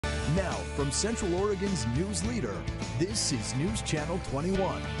Now, from Central Oregon's news leader, this is News Channel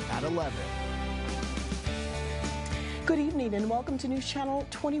 21 at 11. Good evening and welcome to News Channel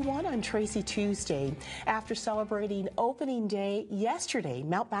 21. I'm Tracy Tuesday. After celebrating opening day yesterday,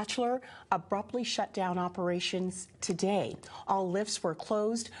 Mount Bachelor abruptly shut down operations today. All lifts were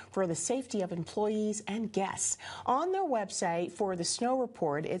closed for the safety of employees and guests. On their website for the snow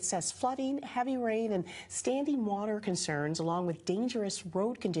report, it says flooding, heavy rain, and standing water concerns along with dangerous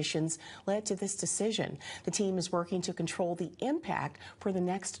road conditions led to this decision. The team is working to control the impact for the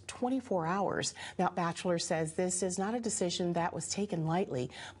next 24 hours. Mount Bachelor says this is not a decision that was taken lightly,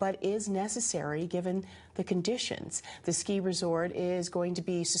 but is necessary given the conditions. The ski resort is going to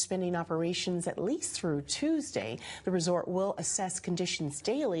be suspending operations at least through Tuesday. The resort will assess conditions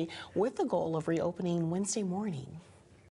daily with the goal of reopening Wednesday morning.